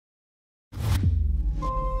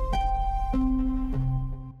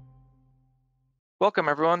Welcome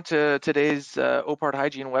everyone to today's OPHARDT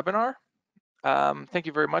Hygiene webinar. Thank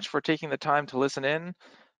you very much for taking the time to listen in,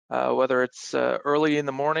 whether it's early in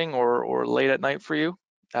the morning or late at night for you.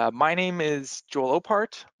 My name is Joel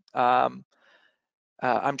OPHARDT.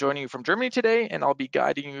 I'm joining you from Germany today, and I'll be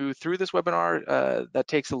guiding you through this webinar that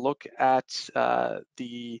takes a look at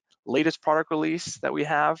the latest product release that we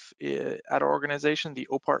have at our organization, the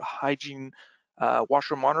OPHARDT Hygiene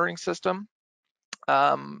Washroom Monitoring System.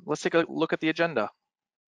 Let's take a look at the agenda.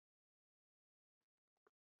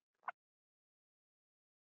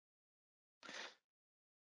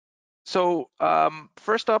 So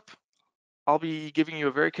first up, I'll be giving you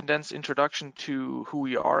a very condensed introduction to who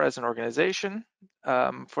we are as an organization,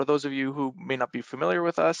 for those of you who may not be familiar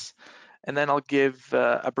with us. And then I'll give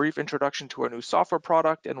a brief introduction to our new software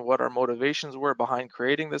product and what our motivations were behind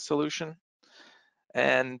creating this solution.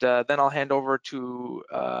 And then I'll hand over to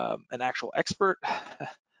an actual expert,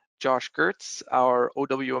 Josh Gertz, our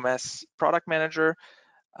OWMS product manager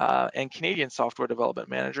and Canadian software development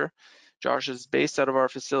manager. Josh is based out of our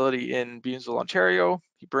facility in Beamsville, Ontario.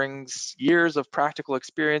 He brings years of practical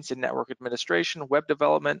experience in network administration, web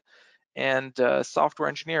development, and software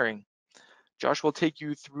engineering. Josh will take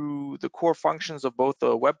you through the core functions of both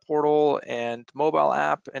the web portal and mobile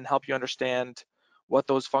app and help you understand what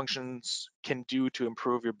those functions can do to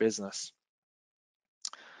improve your business.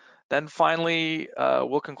 Then finally,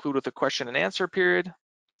 we'll conclude with a question and answer period.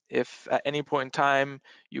 If at any point in time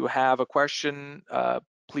you have a question,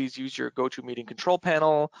 please use your GoToMeeting control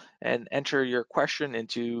panel and enter your question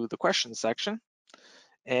into the questions section.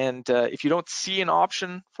 And if you don't see an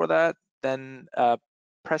option for that, then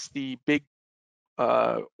press the big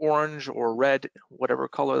orange or red, whatever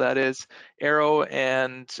color that is, arrow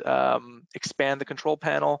and expand the control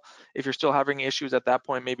panel. If you're still having issues at that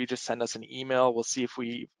point, maybe just send us an email. We'll see if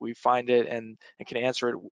we find it and can answer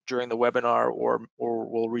it during the webinar, or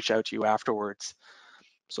we'll reach out to you afterwards.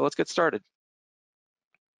 So let's get started.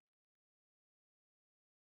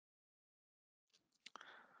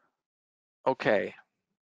 Okay.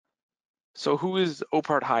 So who is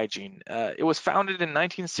OPHARDT Hygiene? It was founded in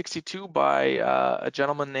 1962 by a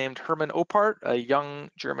gentleman named Hermann OPHARDT, a young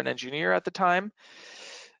German engineer at the time.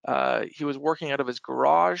 He was working out of his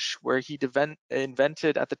garage, where he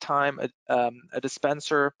invented at the time a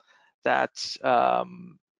dispenser that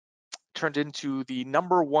turned into the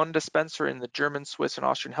 #1 dispenser in the German, Swiss, and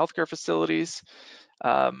Austrian healthcare facilities.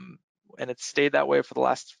 And it's stayed that way for the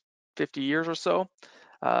last 50 years or so.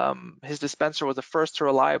 His dispenser was the first to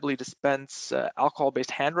reliably dispense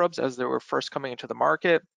alcohol-based hand rubs as they were first coming into the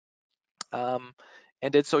market,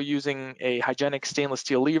 and did so using a hygienic stainless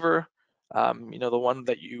steel lever, the one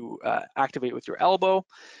that you activate with your elbow,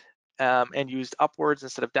 and used upwards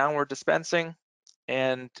instead of downward dispensing.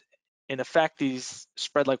 And in effect, these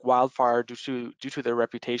spread like wildfire due to their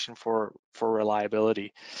reputation for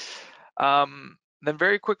reliability. Then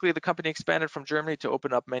very quickly, the company expanded from Germany to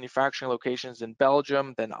open up manufacturing locations in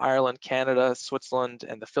Belgium, then Ireland, Canada, Switzerland,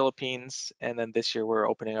 and the Philippines. And then this year, we're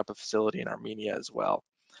opening up a facility in Armenia as well.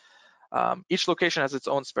 Each location has its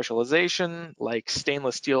own specialization, like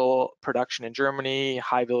stainless steel production in Germany,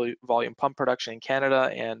 high volume pump production in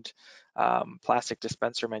Canada, and plastic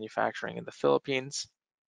dispenser manufacturing in the Philippines.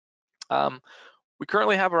 We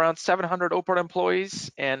currently have around 700 OPHARDT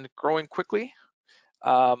employees and growing quickly.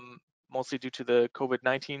 Mostly due to the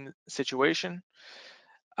COVID-19 situation.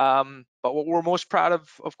 But what we're most proud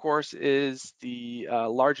of course, is the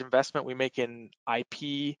large investment we make in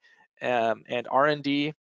IP and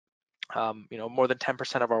R&D. More than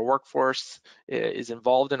 10% of our workforce is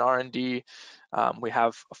involved in R&D. We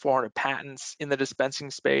have 400 patents in the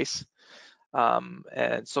dispensing space.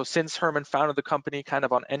 And so since Herman founded the company kind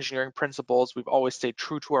of on engineering principles, we've always stayed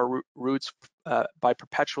true to our roots by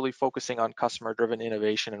perpetually focusing on customer-driven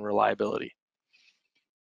innovation and reliability.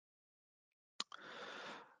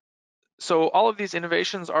 So all of these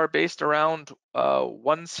innovations are based around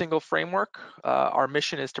one single framework. Our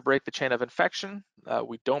mission is to break the chain of infection.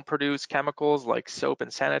 We don't produce chemicals like soap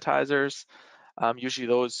and sanitizers. Usually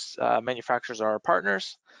those manufacturers are our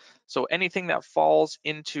partners. So anything that falls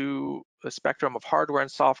into the spectrum of hardware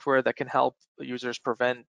and software that can help users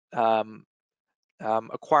prevent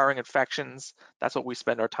acquiring infections, that's what we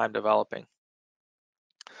spend our time developing.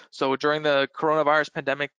 So during the coronavirus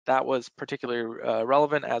pandemic, that was particularly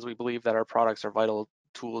relevant, as we believe that our products are vital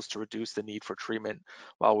tools to reduce the need for treatment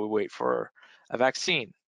while we wait for a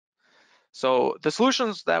vaccine. So the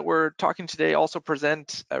solutions that we're talking today also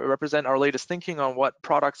represent our latest thinking on what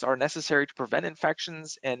products are necessary to prevent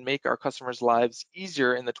infections and make our customers' lives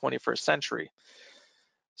easier in the 21st century.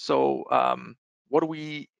 So what do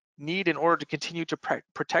we need in order to continue to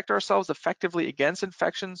protect ourselves effectively against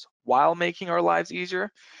infections while making our lives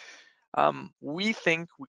easier. We think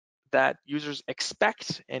that users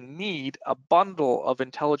expect and need a bundle of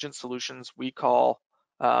intelligent solutions we call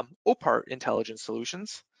OPHART intelligent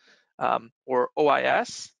solutions, or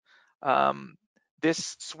OIS.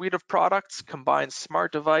 This suite of products combines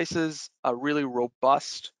smart devices, a really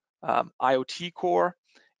robust IoT core,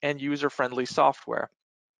 and user-friendly software.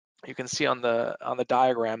 You can see on the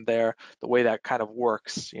diagram there the way that kind of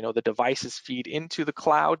works. You know, the devices feed into the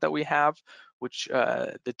cloud that we have, which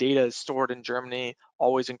the data is stored in Germany,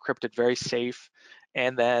 always encrypted, very safe,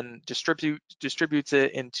 and then distributes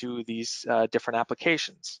it into these different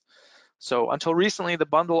applications. So until recently, the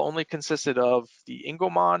bundle only consisted of the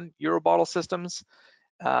Ingomon Eurobottle systems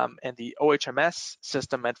and the OHMS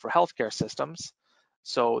system meant for healthcare systems.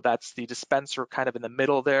 So that's the dispenser kind of in the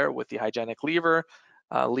middle there with the hygienic lever,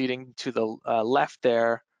 leading to the left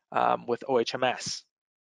there with OHMS,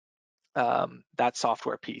 that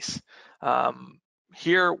software piece.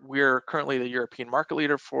 Here, we're currently the European market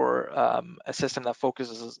leader for a system that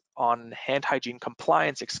focuses on hand hygiene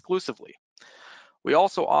compliance exclusively. We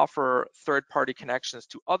also offer third-party connections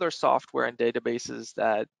to other software and databases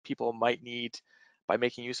that people might need by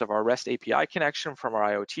making use of our REST API connection from our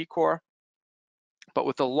IoT core. But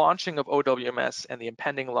with the launching of OWMS and the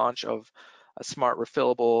impending launch of a smart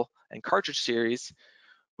refillable and cartridge series,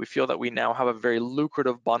 we feel that we now have a very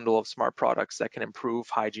lucrative bundle of smart products that can improve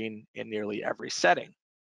hygiene in nearly every setting.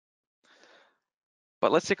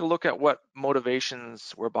 But let's take a look at what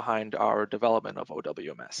motivations were behind our development of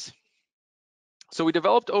OWMS. So we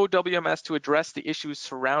developed OWMS to address the issues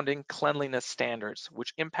surrounding cleanliness standards,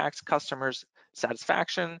 which impacts customers'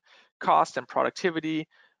 satisfaction, cost, and productivity,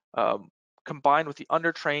 combined with the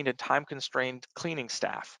undertrained and time-constrained cleaning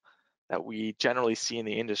staff that we generally see in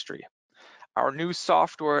the industry. Our new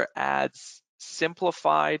software adds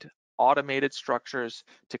simplified, automated structures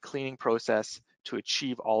to cleaning process to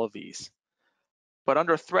achieve all of these. But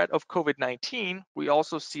under threat of COVID-19, we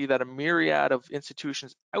also see that a myriad of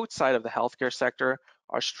institutions outside of the healthcare sector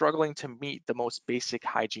are struggling to meet the most basic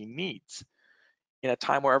hygiene needs. In a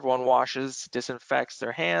time where everyone washes, disinfects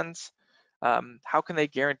their hands, how can they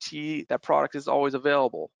guarantee that product is always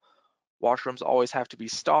available? Washrooms always have to be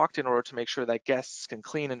stocked in order to make sure that guests can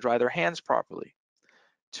clean and dry their hands properly.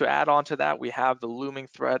 To add on to that, we have the looming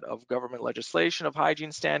threat of government legislation of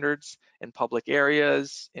hygiene standards in public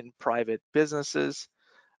areas, in private businesses,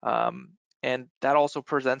 and that also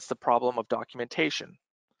presents the problem of documentation.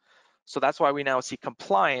 So that's why we now see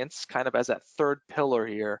compliance kind of as that third pillar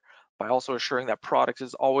here, by also assuring that product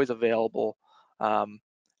is always available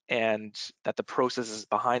and that the processes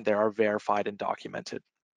behind there are verified and documented.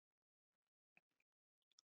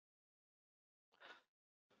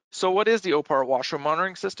 So what is the OPHART Washroom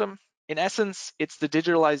Monitoring System? In essence, it's the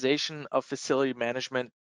digitalization of facility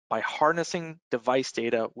management by harnessing device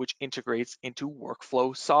data, which integrates into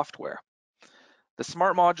workflow software. The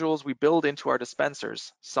smart modules we build into our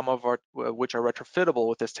dispensers, some of which are retrofittable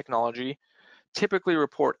with this technology, typically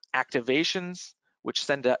report activations, which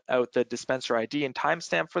send out the dispenser ID and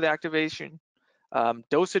timestamp for the activation,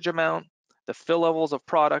 dosage amount, the fill levels of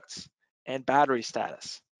products, and battery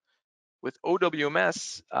status. With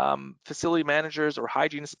OWMS, facility managers or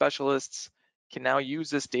hygiene specialists can now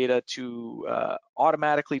use this data to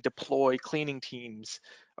automatically deploy cleaning teams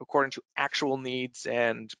according to actual needs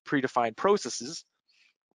and predefined processes,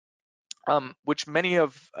 which many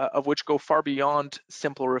of which go far beyond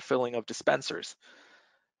simple refilling of dispensers.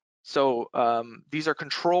 So these are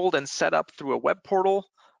controlled and set up through a web portal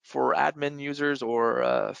for admin users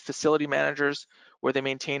or facility managers, where they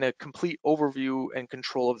maintain a complete overview and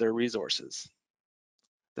control of their resources.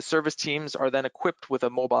 The service teams are then equipped with a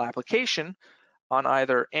mobile application on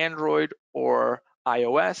either Android or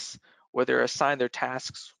iOS, where they're assigned their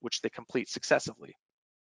tasks, which they complete successively.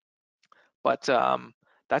 But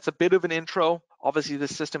that's a bit of an intro. Obviously,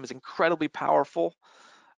 this system is incredibly powerful.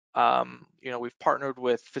 We've partnered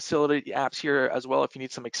with facility apps here as well if you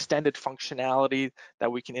need some extended functionality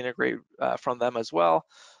that we can integrate from them as well.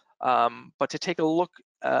 But to take a look,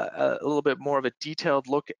 a little bit more of a detailed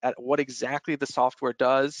look at what exactly the software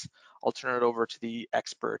does, I'll turn it over to the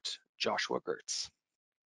expert, Joshua Gertz.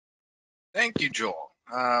 Thank you, Joel.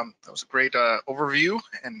 That was a great overview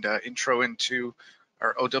and intro into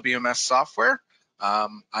our OWMS software.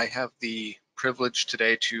 I have the privilege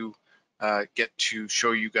today to get to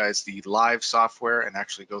show you guys the live software and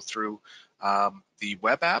actually go through the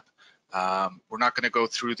web app. We're not going to go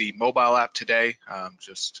through the mobile app today,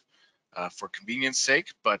 just for convenience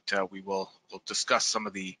sake, but we'll discuss some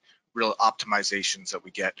of the real optimizations that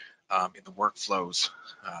we get in the workflows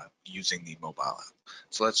using the mobile app.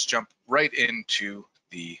 So let's jump right into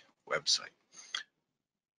the website.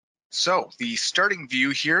 So the starting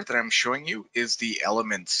view here that I'm showing you is the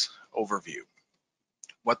elements overview.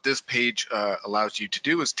 What this page allows you to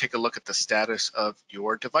do is take a look at the status of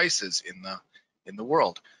your devices in the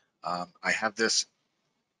world. I have this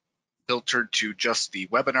filtered to just the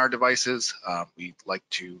webinar devices. We like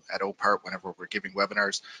to, at OPHART, whenever we're giving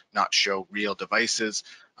webinars, not show real devices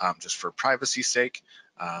just for privacy's sake.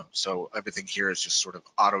 So everything here is just sort of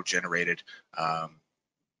auto-generated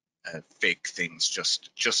fake things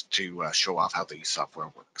just to show off how the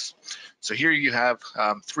software works. So here you have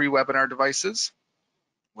 3 webinar devices.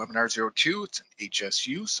 Webinar 02, it's an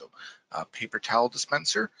HSU, so paper towel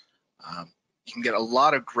dispenser. You can get a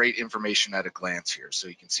lot of great information at a glance here. So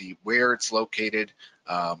you can see where it's located,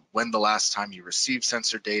 when the last time you received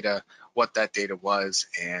sensor data, what that data was,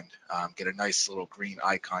 and get a nice little green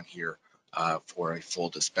icon here for a full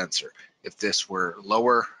dispenser. If this were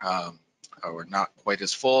lower or not quite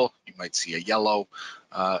as full, you might see a yellow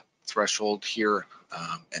threshold here.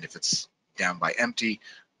 And if it's down by empty,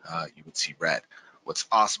 you would see red. What's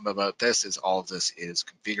awesome about this is all of this is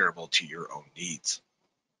configurable to your own needs.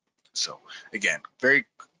 So again, very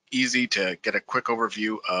easy to get a quick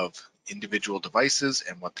overview of individual devices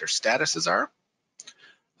and what their statuses are.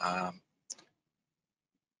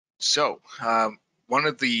 One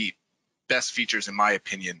of the best features, in my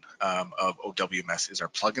opinion, of OWMS is our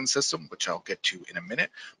plugin system, which I'll get to in a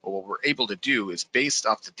minute. But what we're able to do is, based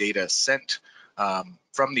off the data sent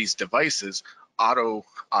from these devices, automate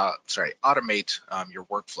your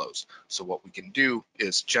workflows. So what we can do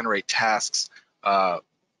is generate tasks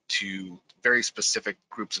to very specific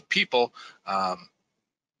groups of people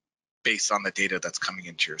based on the data that's coming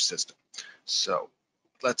into your system. So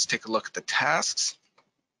let's take a look at the tasks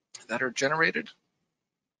that are generated.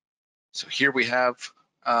 So here we have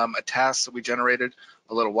a task that we generated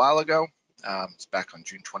a little while ago. It's back on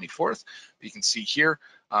June 24th. You can see here,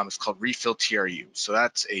 it's called Refill TRU. So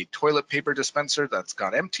that's a toilet paper dispenser that's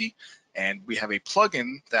gone empty, and we have a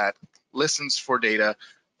plugin that listens for data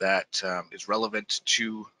that is relevant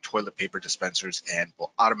to toilet paper dispensers and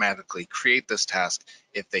will automatically create this task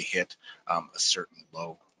if they hit a certain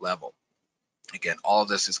low level. Again, all of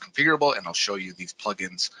this is configurable, and I'll show you these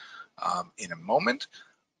plugins in a moment.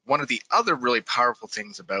 One of the other really powerful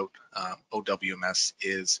things about OWMS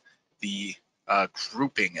is the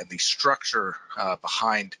grouping and the structure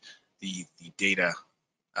behind the data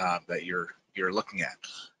that you're looking at.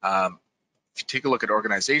 If you take a look at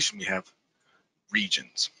organization, we have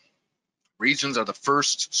regions. Regions are the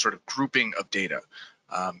first sort of grouping of data.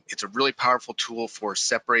 It's a really powerful tool for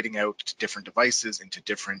separating out different devices into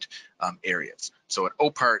different areas. So at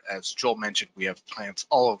OPHART, as Joel mentioned, we have plants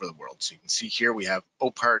all over the world. So you can see here we have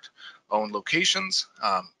OPHART-owned locations,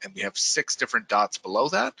 and we have 6 different dots below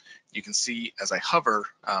that. You can see as I hover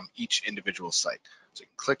each individual site. So you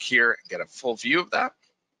can click here and get a full view of that.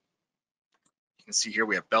 You can see here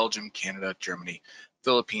we have Belgium, Canada, Germany,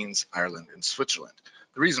 Philippines, Ireland, and Switzerland.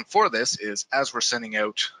 The reason for this is, as we're sending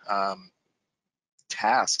out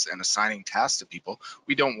tasks and assigning tasks to people,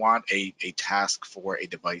 we don't want a task for a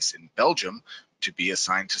device in Belgium to be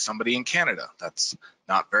assigned to somebody in Canada. That's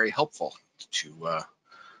not very helpful to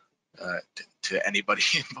anybody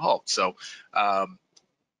involved. So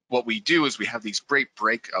what we do is we have these great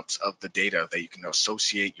breakups of the data that you can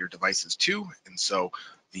associate your devices to, and so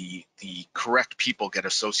the correct people get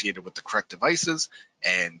associated with the correct devices,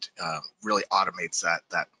 and really automates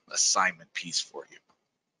that assignment piece for you.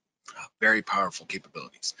 Very powerful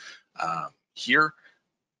capabilities. Here,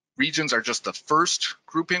 regions are just the first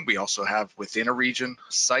grouping. We also have within a region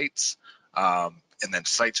sites, and then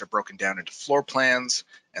sites are broken down into floor plans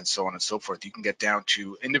and so on and so forth. You can get down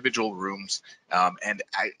to individual rooms and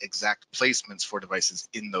exact placements for devices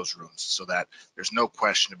in those rooms, so that there's no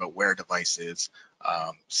question about where a device is.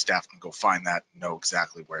 Staff can go find that, know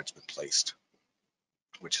exactly where it's been placed,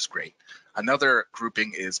 which is great. Another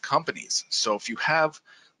grouping is companies. So if you have,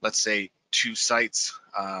 let's say, 2 sites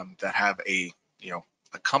that have a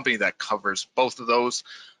company that covers both of those,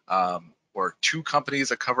 or 2 companies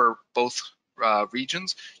that cover both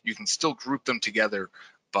regions, you can still group them together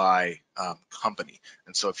by company.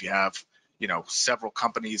 And so if you have several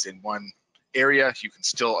companies in one area, you can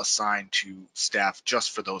still assign to staff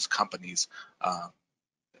just for those companies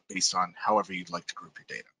based on however you'd like to group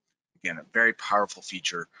your data. Again, a very powerful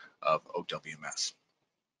feature of OWMS.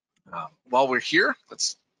 While we're here,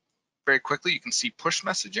 let's very quickly, you can see push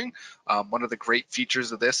messaging. One of the great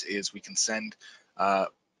features of this is we can send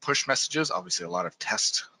push messages, obviously a lot of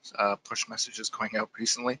test push messages going out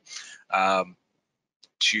recently,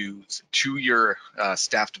 to your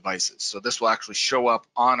staff devices. So this will actually show up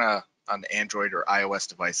on an Android or iOS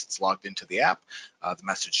device that's logged into the app. The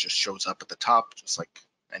message just shows up at the top, just like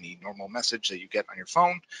any normal message that you get on your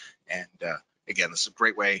phone. And again, this is a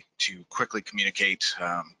great way to quickly communicate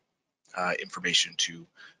information to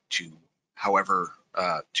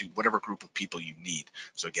whatever group of people you need.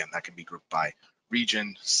 So again, that can be grouped by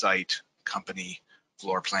region, site, company,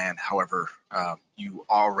 floor plan, however you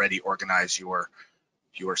already organize your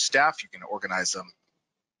staff. You can organize them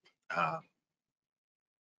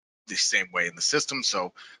the same way in the system,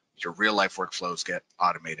 so your real life workflows get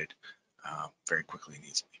automated very quickly and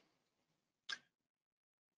easily.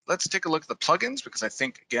 Let's take a look at the plugins, because I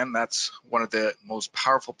think, again, that's one of the most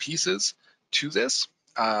powerful pieces to this.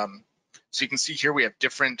 So you can see here we have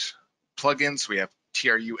different plugins. We have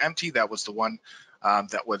TRU empty. That was the one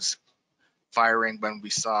that was firing when we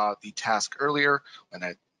saw the task earlier. When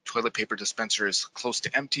a toilet paper dispenser is close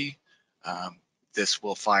to empty, this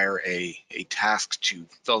will fire a task to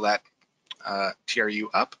fill that TRU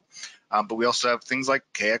up. But we also have things like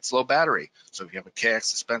KX low battery. So if you have a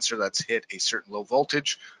KX dispenser that's hit a certain low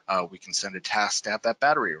voltage, we can send a task to have that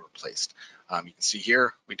battery replaced. You can see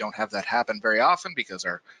here, we don't have that happen very often because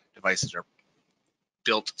our devices are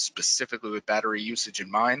built specifically with battery usage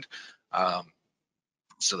in mind,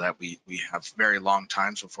 so that we have very long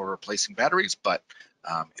times before replacing batteries. But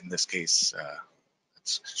in this case,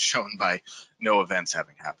 it's shown by no events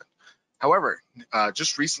having happened. However,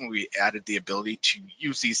 just recently we added the ability to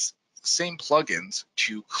use these same plugins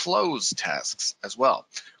to close tasks as well,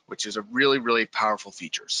 which is a really, really powerful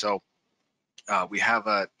feature. So we have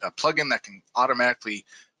a plugin that can automatically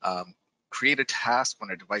create a task when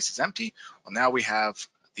a device is empty. Well, now we have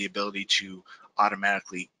the ability to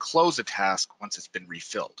automatically close a task once it's been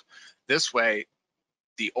refilled. This way,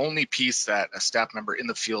 the only piece that a staff member in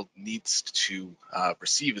the field needs to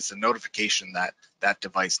receive is a notification that that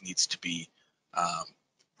device needs to be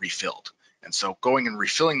refilled. And so going and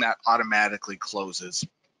refilling that automatically closes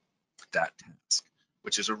that task,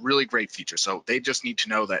 which is a really great feature. So they just need to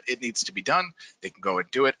know that it needs to be done. They can go and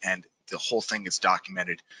do it, and the whole thing is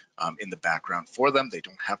documented in the background for them. They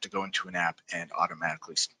don't have to go into an app and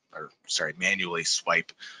manually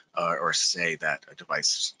swipe or say that a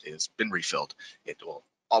device has been refilled.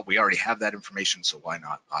 We already have that information, so why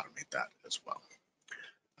not automate that as well?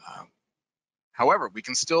 However, we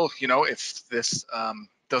can still, if this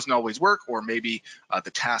doesn't always work, or maybe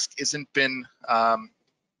the task doesn't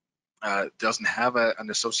have an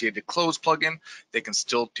associated close plugin, they can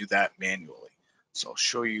still do that manually. So I'll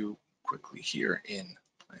show you quickly here in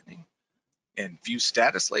planning and view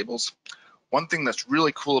status labels. One thing that's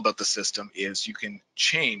really cool about the system is you can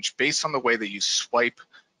change based on the way that you swipe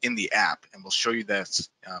in the app, and we'll show you this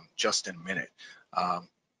just in a minute.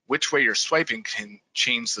 Which way you're swiping can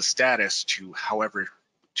change the status to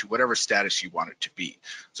whatever status you want it to be.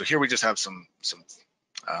 So here we just have some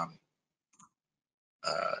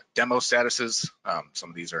demo statuses. Some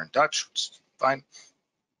of these are in Dutch, which is fine.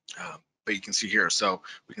 But you can see here, so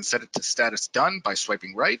we can set it to status done by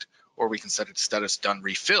swiping right, or we can set it to status done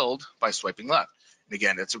refilled by swiping left. And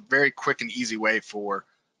again, it's a very quick and easy way for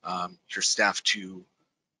your staff to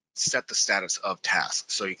set the status of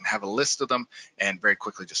tasks. So you can have a list of them and very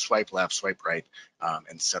quickly just swipe left, swipe right,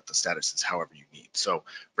 and set the statuses however you need. So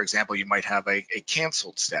for example, you might have a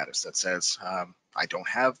canceled status that says, I don't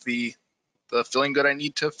have the filling good I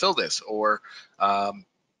need to fill this, or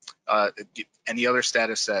any other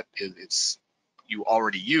status that you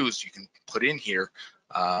already used, you can put in here.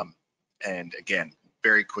 And again,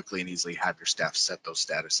 very quickly and easily have your staff set those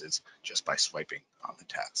statuses just by swiping on the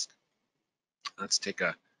task. Let's take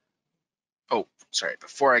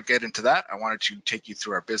before I get into that, I wanted to take you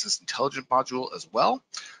through our business intelligence module as well.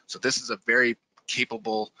 So this is a very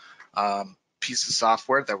capable piece of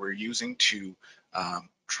software that we're using to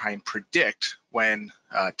try and predict when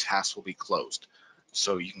tasks will be closed.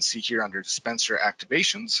 So you can see here under dispenser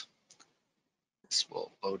activations, this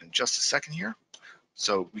will load in just a second here.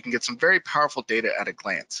 So we can get some very powerful data at a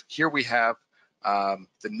glance. Here we have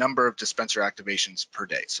the number of dispenser activations per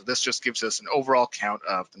day. So this just gives us an overall count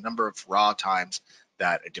of the number of raw times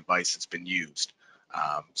that a device has been used.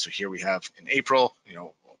 So here we have in April,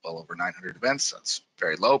 well over 900 events. That's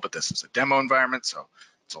very low, but this is a demo environment, so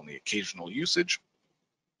it's only occasional usage.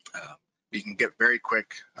 You can get very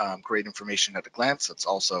quick, great information at a glance. That's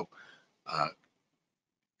also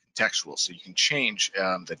contextual. So you can change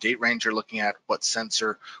the date range you're looking at, what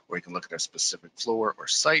sensor, or you can look at a specific floor or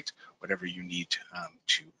site, whatever you need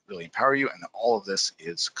to really empower you. And all of this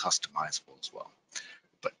is customizable as well.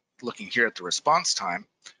 But looking here at the response time,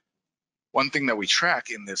 one thing that we track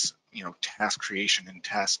in this, task creation and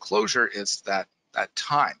task closure is that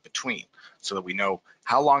time between, so that we know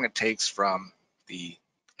how long it takes from the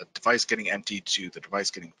device getting emptied to the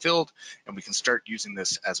device getting filled, and we can start using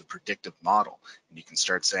this as a predictive model. And you can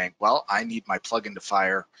start saying, well, I need my plug-in to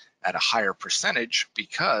fire at a higher percentage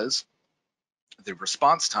because the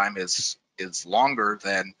response time is longer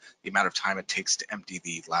than the amount of time it takes to empty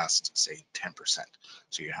the last, say, 10%.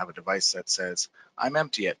 So you have a device that says, I'm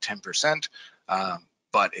empty at 10%,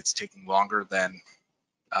 but it's taking longer than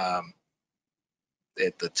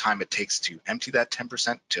the time it takes to empty that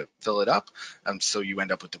 10% to fill it up. So you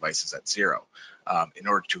end up with devices at 0. In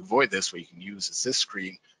order to avoid this, what you can use is this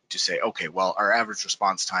screen to say, okay, well, our average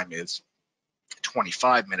response time is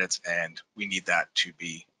 25 minutes, and we need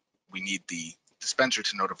the dispenser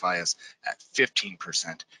to notify us at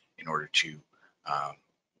 15% in order to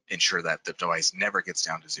ensure that the device never gets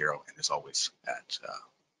down to 0 and is always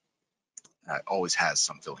always has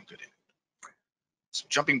some filling good in it. So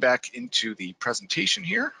jumping back into the presentation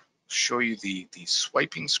here, show you the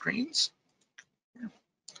swiping screens.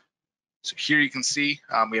 So here you can see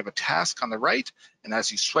we have a task on the right, and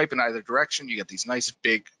as you swipe in either direction, you get these nice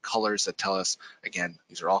big colors that tell us, again,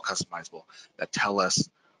 these are all customizable, that tell us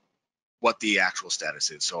what the actual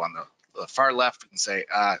status is. So on the far left, we can say,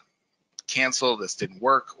 cancel, this didn't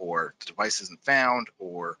work, or the device isn't found,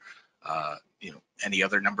 or any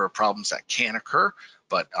other number of problems that can occur.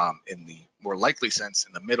 But in the more likely sense,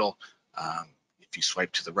 in the middle, if you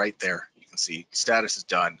swipe to the right there, you can see status is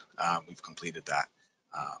done. We've completed that.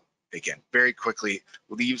 Again, very quickly,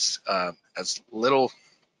 leaves as little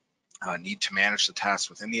need to manage the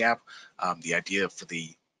tasks within the app. The idea for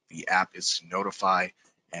the app is to notify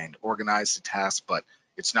and organize the tasks, but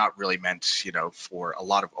it's not really meant, for a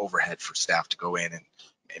lot of overhead for staff to go in and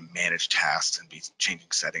manage tasks and be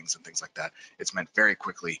changing settings and things like that. It's meant very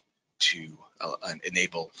quickly to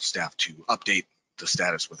enable staff to update the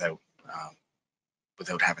status without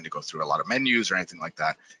having to go through a lot of menus or anything like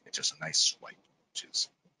that. It's just a nice swipe, which is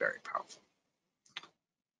very powerful.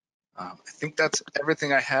 I think that's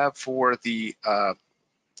everything I have for the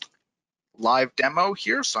live demo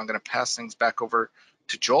here. So I'm going to pass things back over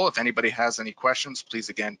to Joel. If anybody has any questions, please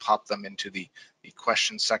again pop them into the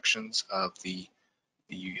question sections of the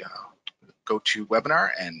GoToWebinar,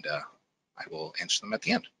 and I will answer them at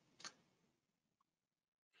the end.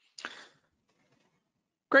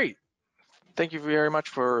 Great. Thank you very much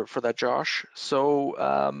for that, Josh.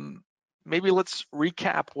 So maybe let's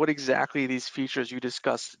recap what exactly these features you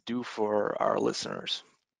discussed do for our listeners.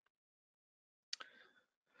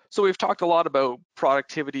 So we've talked a lot about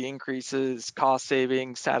productivity increases, cost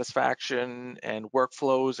savings, satisfaction, and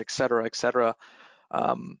workflows, et cetera, et cetera.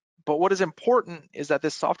 But what is important is that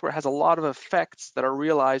this software has a lot of effects that are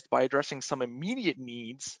realized by addressing some immediate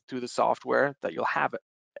needs through the software that you'll have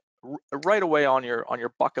right away on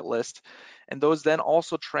your bucket list, and those then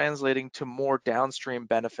also translating to more downstream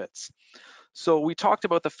benefits. So we talked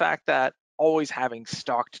about the fact that always having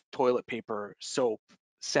stocked toilet paper, soap,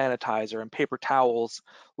 sanitizer, and paper towels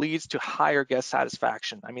leads to higher guest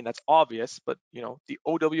satisfaction. I mean, that's obvious, but the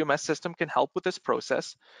OWMS system can help with this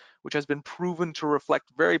process, which has been proven to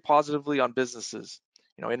reflect very positively on businesses.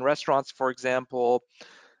 In restaurants, for example,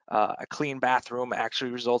 a clean bathroom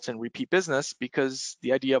actually results in repeat business because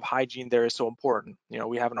the idea of hygiene there is so important.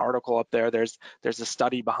 We have an article up there. There's a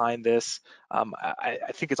study behind this.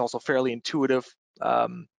 I think it's also fairly intuitive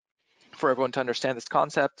for everyone to understand this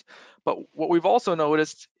concept. But what we've also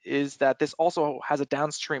noticed is that this also has a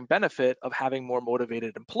downstream benefit of having more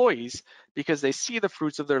motivated employees because they see the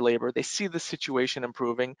fruits of their labor, they see the situation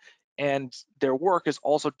improving, and their work is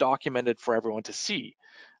also documented for everyone to see.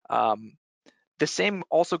 The same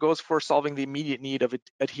also goes for solving the immediate need of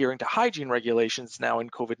adhering to hygiene regulations now in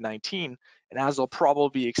COVID-19, and as they'll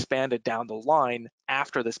probably be expanded down the line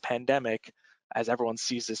after this pandemic, as everyone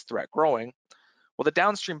sees this threat growing. Well, the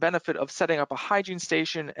downstream benefit of setting up a hygiene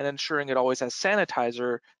station and ensuring it always has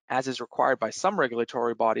sanitizer, as is required by some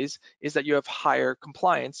regulatory bodies, is that you have higher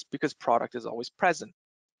compliance because product is always present.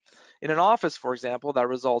 In an office, for example, that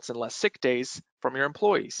results in less sick days from your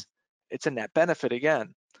employees. It's a net benefit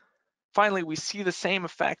again. Finally, we see the same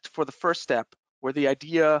effect for the first step, where the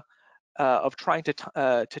idea of trying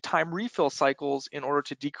to time refill cycles in order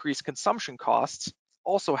to decrease consumption costs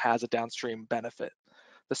also has a downstream benefit.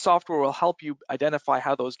 The software will help you identify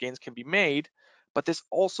how those gains can be made, but this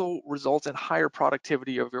also results in higher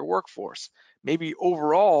productivity of your workforce. Maybe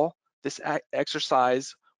overall, this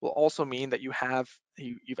exercise will also mean that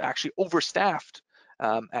you've actually overstaffed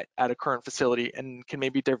at a current facility and can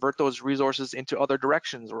maybe divert those resources into other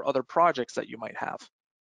directions or other projects that you might have.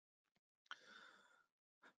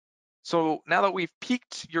 So now that we've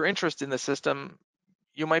piqued your interest in the system,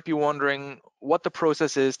 you might be wondering what the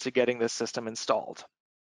process is to getting this system installed.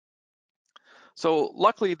 So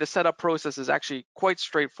luckily, the setup process is actually quite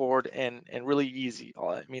straightforward and really easy.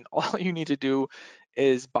 I mean, all you need to do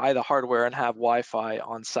is buy the hardware and have Wi-Fi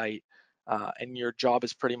on site, and your job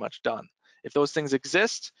is pretty much done. If those things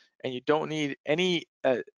exist and you don't need any,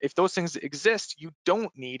 if those things exist, you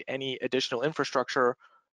don't need any additional infrastructure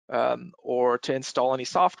or to install any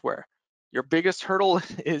software. Your biggest hurdle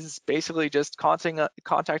is basically just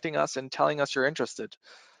contacting us and telling us you're interested.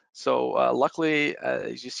 So luckily,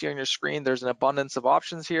 as you see on your screen, there's an abundance of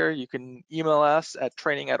options here. You can email us at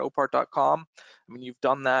training@ophart.com. I mean, you've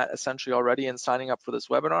done that essentially already in signing up for this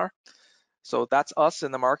webinar. So that's us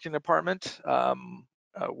in the marketing department.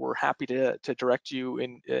 We're happy to direct you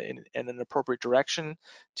in an appropriate direction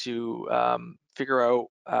to figure out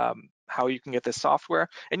how you can get this software.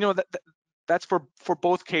 And that's for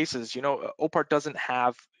both cases. OPHART doesn't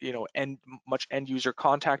have much end user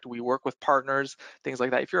contact. We work with partners, things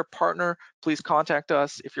like that. If you're a partner, please contact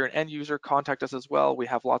us. If you're an end user, contact us as well. We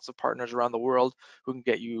have lots of partners around the world who can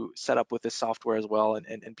get you set up with this software as well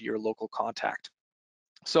and be your local contact.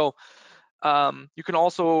 So you can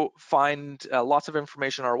also find lots of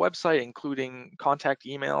information on our website, including contact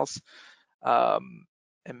emails, or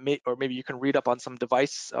maybe you can read up on some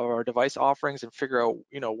device offerings and figure out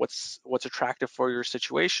what's attractive for your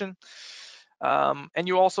situation. And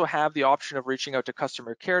you also have the option of reaching out to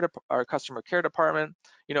our customer care department.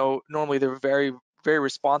 Normally they're very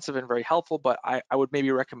responsive and very helpful, but I would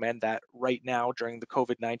maybe recommend that right now during the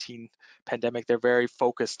COVID-19 pandemic, they're very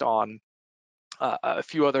focused on a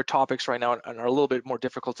few other topics right now and are a little bit more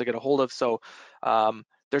difficult to get a hold of. So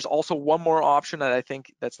there's also one more option that I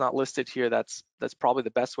think that's not listed here. That's probably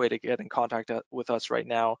the best way to get in contact with us right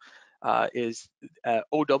now is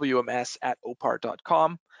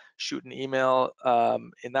OWMS@ophart.com. Shoot an email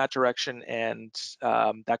in that direction, and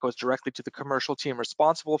that goes directly to the commercial team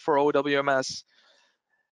responsible for OWMS.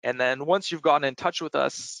 And then once you've gotten in touch with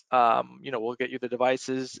us, we'll get you the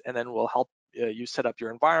devices, and then we'll help you set up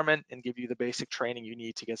your environment and give you the basic training you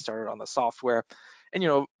need to get started on the software. And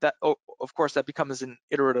that, of course, that becomes an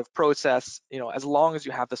iterative process. As long as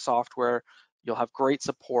you have the software, you'll have great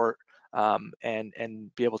support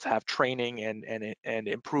and be able to have training and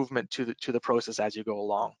improvement to the process as you go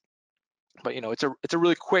along. But it's a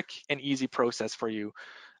really quick and easy process for you,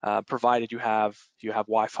 provided you have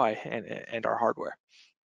Wi-Fi and our hardware.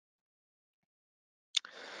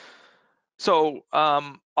 So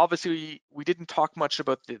obviously we didn't talk much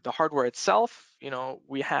about the hardware itself.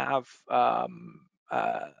 We have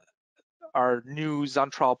our new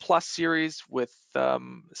Zuntrol Plus series with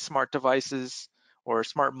smart devices or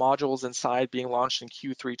smart modules inside being launched in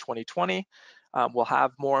Q3 2020. We'll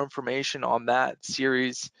have more information on that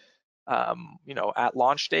series at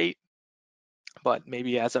launch date, but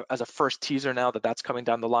maybe as a first teaser now that's coming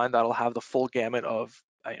down the line, that'll have the full gamut of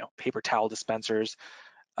paper towel dispensers,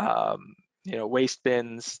 waste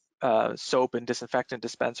bins, soap and disinfectant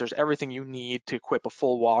dispensers, everything you need to equip a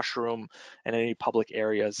full washroom in any public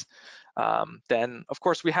areas. Then, of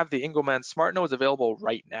course, we have the Engelmann Smart Nodes available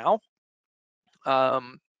right now.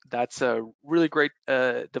 That's a really great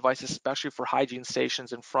device, especially for hygiene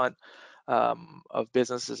stations in front of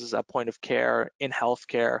businesses at point of care, in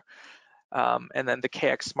healthcare. And then the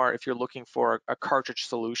KX Smart, if you're looking for a cartridge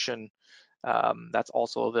solution, that's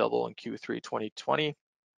also available in Q3 2020.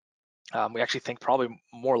 We actually think probably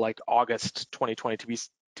more like August 2020 to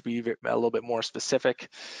be a little bit more specific.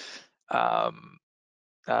 So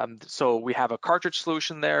we have a cartridge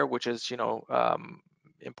solution there, which is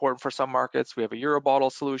important for some markets. We have a Euro bottle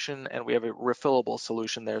solution and we have a refillable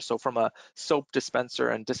solution there. So from a soap dispenser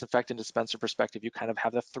and disinfectant dispenser perspective, you kind of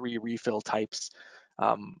have the 3 refill types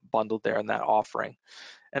bundled there in that offering.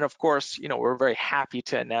 And of course, we're very happy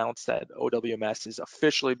to announce that OWMS is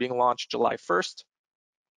officially being launched July 1st.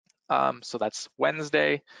 So that's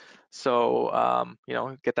Wednesday. So,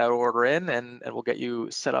 get that order in and we'll get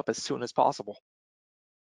you set up as soon as possible.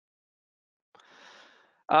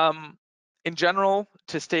 In general,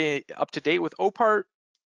 to stay up to date with OPHART,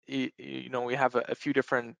 we have a few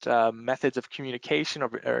different methods of communication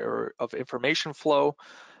or of information flow.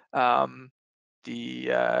 The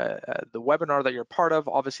webinar that you're part of,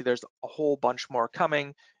 obviously there's a whole bunch more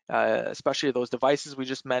coming, especially those devices we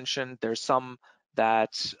just mentioned. There's some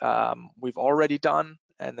that we've already done,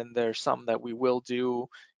 and then there's some that we will do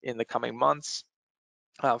in the coming months.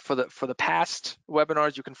 For the past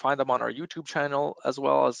webinars, you can find them on our YouTube channel, as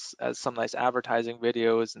well as some nice advertising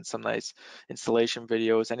videos and some nice installation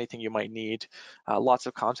videos, anything you might need. Lots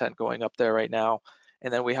of content going up there right now.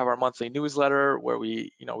 And then we have our monthly newsletter where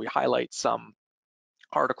we highlight some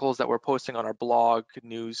articles that we're posting on our blog,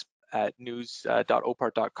 news at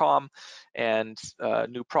news.ophart.com, and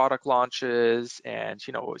new product launches and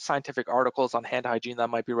scientific articles on hand hygiene that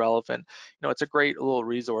might be relevant. It's a great little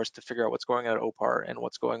resource to figure out what's going on at OPHART and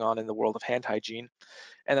what's going on in the world of hand hygiene.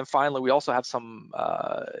 And then finally, we also have some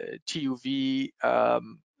TUV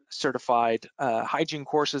certified hygiene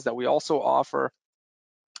courses that we also offer.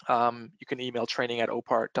 You can email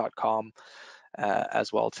training@ophart.com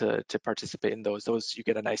as well to participate in those. Those you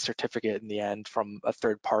get a nice certificate in the end from a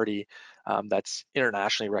third party that's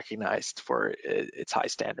internationally recognized for its high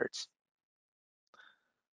standards.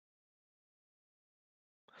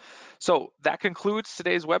 So that concludes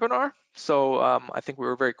today's webinar. So I think we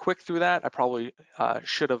were very quick through that. I probably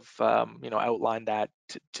should have outlined that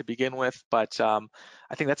to begin with, but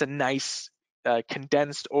I think that's a nice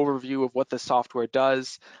condensed overview of what the software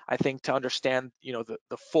does. I think to understand the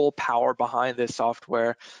full power behind this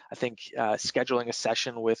software, I think scheduling a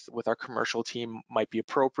session with our commercial team might be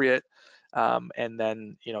appropriate. And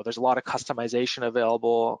then there's a lot of customization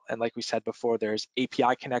available, and like we said before, there's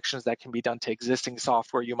API connections that can be done to existing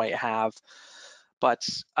software you might have. But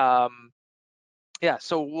yeah,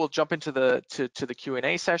 so we'll jump into the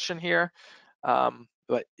Q&A session here.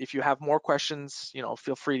 But if you have more questions,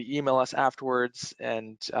 feel free to email us afterwards,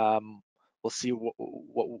 and we'll see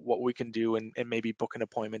what we can do and maybe book an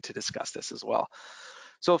appointment to discuss this as well.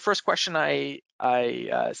 So first question I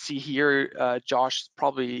see here, Josh,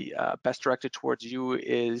 probably best directed towards you,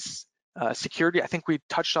 is security. I think we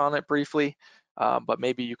touched on it briefly, but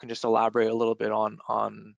maybe you can just elaborate a little bit on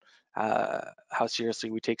how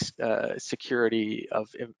seriously we take security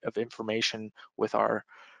of information with our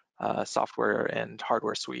software and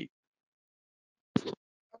hardware suite.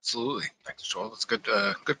 Absolutely. Thanks, Joel. That's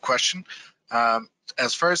a good question.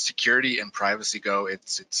 As far as security and privacy go,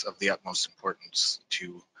 it's of the utmost importance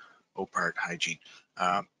to OPHART Hygiene.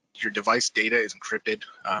 Your device data is encrypted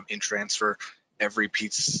in transfer every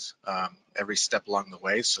piece, every step along the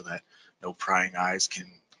way, so that no prying eyes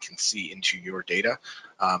can see into your data.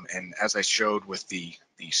 And as I showed with the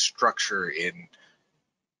structure in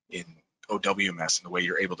OWMS and the way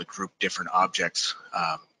you're able to group different objects,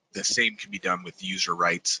 the same can be done with user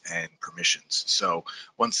rights and permissions. So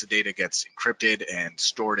once the data gets encrypted and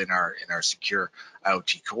stored in our secure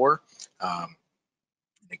IoT core,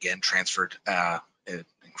 again transferred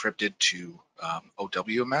encrypted to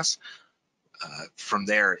OWMS, from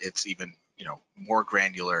there it's even more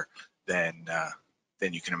granular than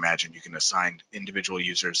you can imagine. You can assign individual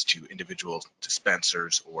users to individual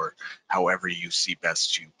dispensers, or however you see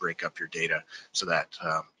best to break up your data, so that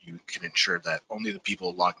you can ensure that only the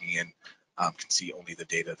people logging in can see only the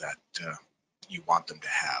data that you want them to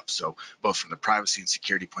have. So both from the privacy and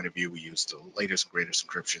security point of view, we use the latest and greatest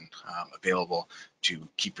encryption available to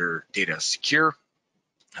keep your data secure.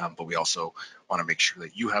 But we also want to make sure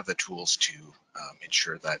that you have the tools to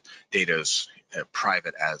ensure that data is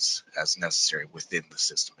private as necessary within the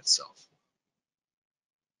system itself.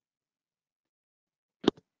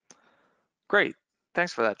 Great.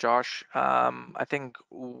 Thanks for that, Josh. I think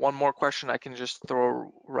one more question I can just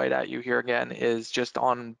throw right at you here again is just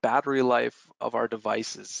on battery life of our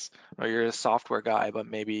devices. I know you're a software guy, but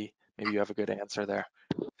maybe you have a good answer there.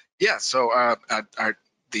 Yeah, so I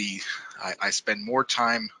spend more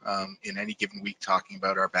time in any given week talking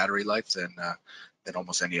about our battery life than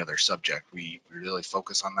almost any other subject. We really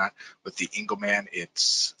focus on that. With the Engelmann,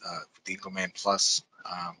 it's the Engelmann Plus.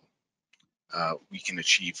 We can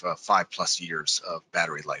achieve 5+ years of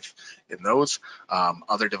battery life in those.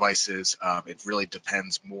 Other devices, it really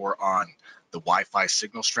depends more on the Wi-Fi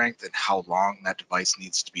signal strength and how long that device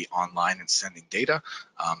needs to be online and sending data.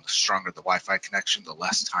 The stronger the Wi-Fi connection, the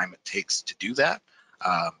less time it takes to do that.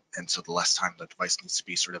 And so the less time the device needs to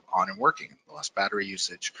be sort of on and working, the less battery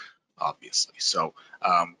usage, obviously. So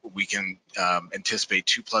we can anticipate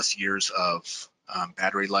 2+ years of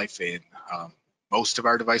battery life in most of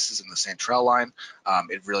our devices in the Santrel line.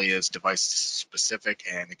 It really is device specific,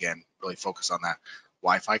 and again, really focus on that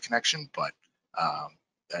Wi-Fi connection, but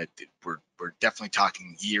we're definitely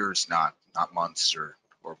talking years, not months or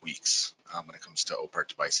weeks when it comes to OPHART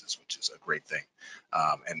devices, which is a great thing.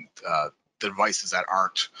 And the devices that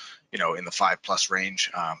aren't, in the 5+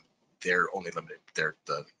 range, they're only limited. They're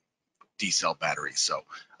the D-cell batteries, so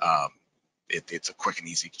it's a quick and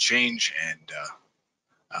easy change, and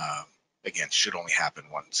again, should only happen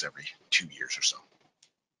once every 2 years or so.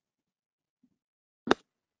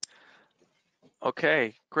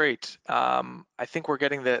 Okay, great. I think we're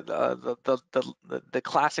getting the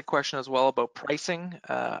classic question as well about pricing.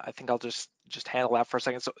 I think I'll just handle that for a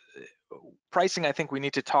second. So pricing, I think we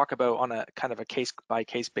need to talk about on a kind of a case by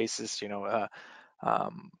case basis.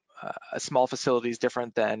 Um, a small facility is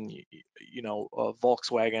different than a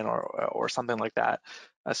Volkswagen or something like that.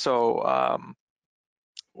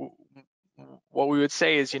 What we would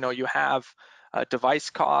say is, you have device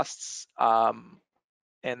costs,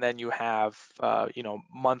 and then you have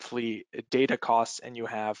monthly data costs, and you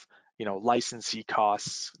have licensee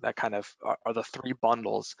costs. That kind of are the three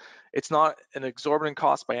bundles. It's not an exorbitant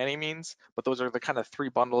cost by any means, but those are the kind of three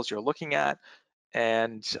bundles you're looking at.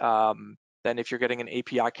 And then if you're getting an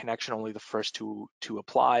API connection, only the first to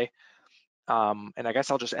apply. And I guess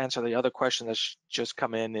I'll just answer the other question that's just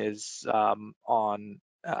come in is on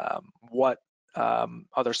what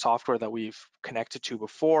other software that we've connected to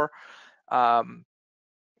before.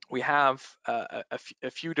 We have a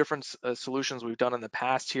few different solutions we've done in the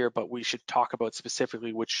past here, but we should talk about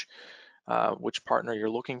specifically which partner you're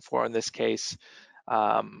looking for in this case,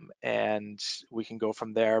 and we can go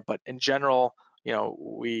from there. But in general,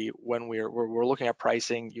 when we're looking at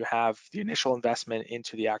pricing, you have the initial investment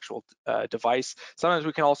into the actual device. Sometimes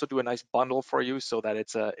we can also do a nice bundle for you so that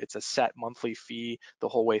it's a set monthly fee the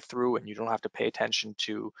whole way through, and you don't have to pay attention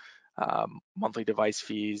to monthly device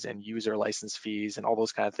fees and user license fees and all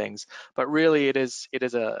those kind of things. But really, it is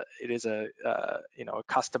a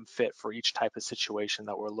custom fit for each type of situation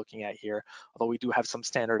that we're looking at here. Although we do have some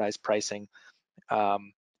standardized pricing,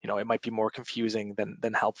 it might be more confusing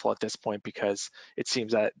than helpful at this point, because it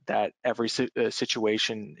seems that every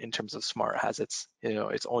situation in terms of smart has its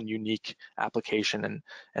own unique application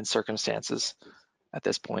and circumstances at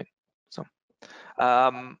this point. So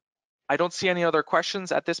I don't see any other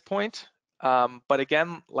questions at this point. But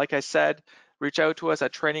again, like I said, reach out to us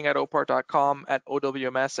at training@ophart.com, at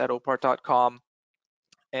OWMS@ophart.com,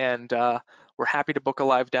 and we're happy to book a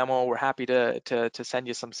live demo. We're happy to send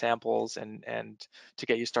you some samples and to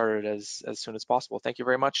get you started as soon as possible. Thank you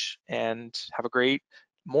very much, and have a great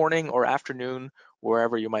morning or afternoon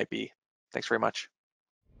wherever you might be. Thanks very much.